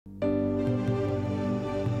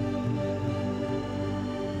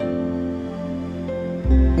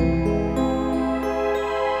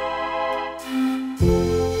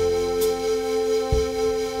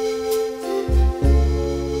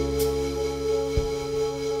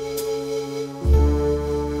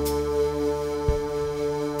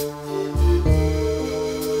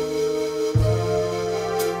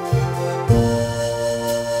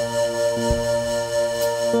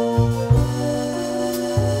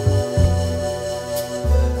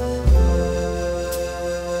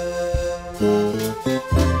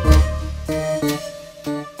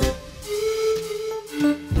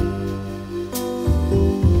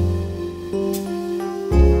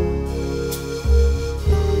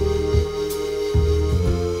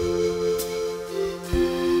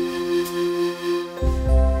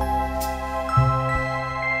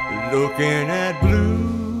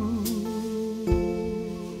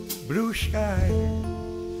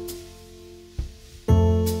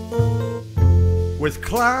with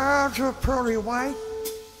clouds of pearly white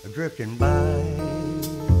drifting by.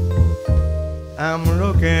 I'm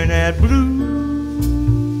looking at blue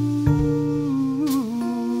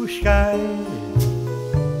skies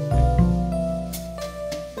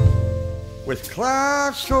with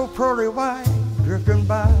clouds so pearly white drifting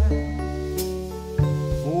by.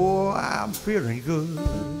 Oh, I'm feeling good,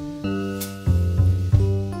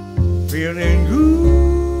 feeling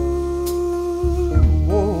good.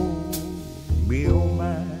 Oh, me oh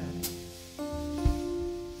my,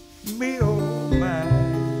 me oh my.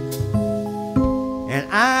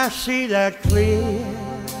 And I see that clear,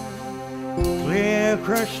 clear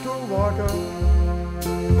crystal water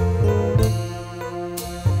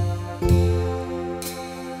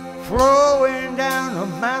flowing down a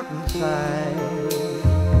mountainside.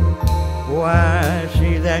 Oh, I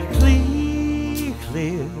see that clear,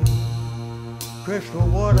 clear crystal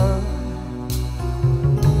water.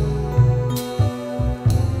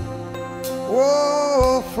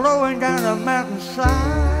 Oh, flowing down a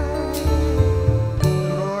mountainside.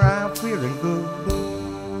 Lord, I'm feeling good,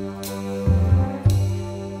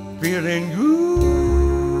 feeling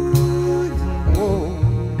good. Oh,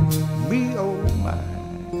 me oh my.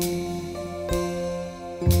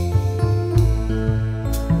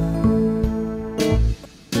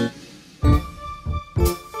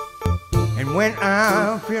 When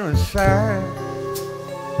I'm feeling sad,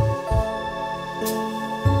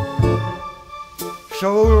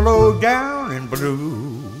 so low down and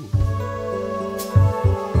blue,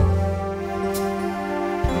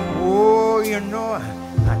 oh, you know,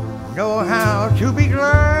 I know how to be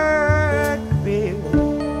glad, baby.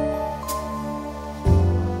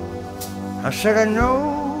 I said I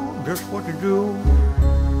know just what to do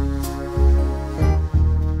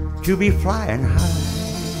to be flying high.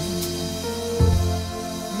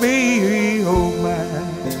 Me, oh my.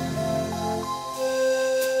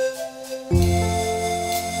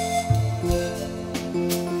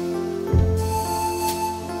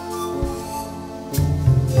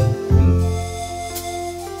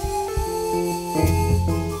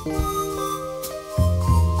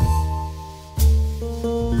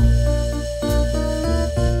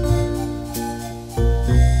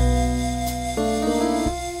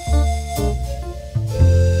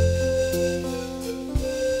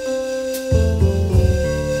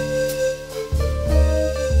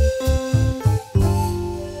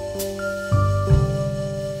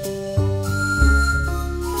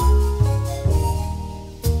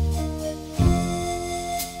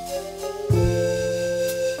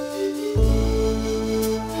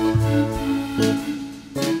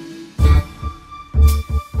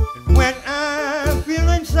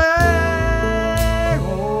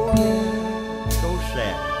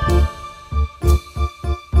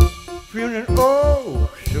 Feeling oh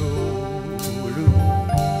so blue.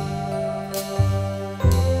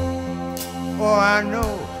 Oh, I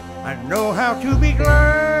know how to be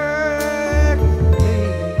glad.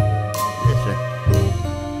 Listen,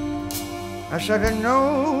 I said I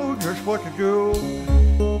know just what to do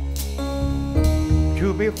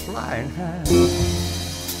to be flying high.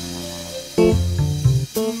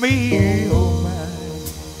 Me, oh my.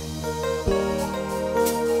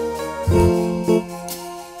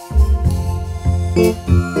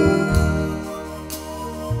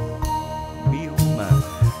 Me, oh my.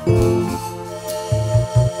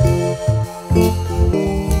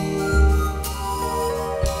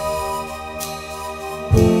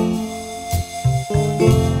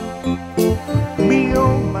 Me,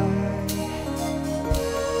 oh my.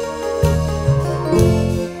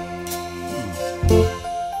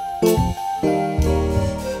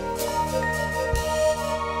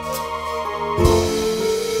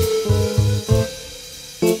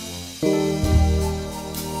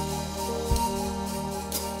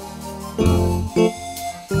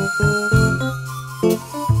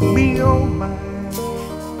 Me, oh my.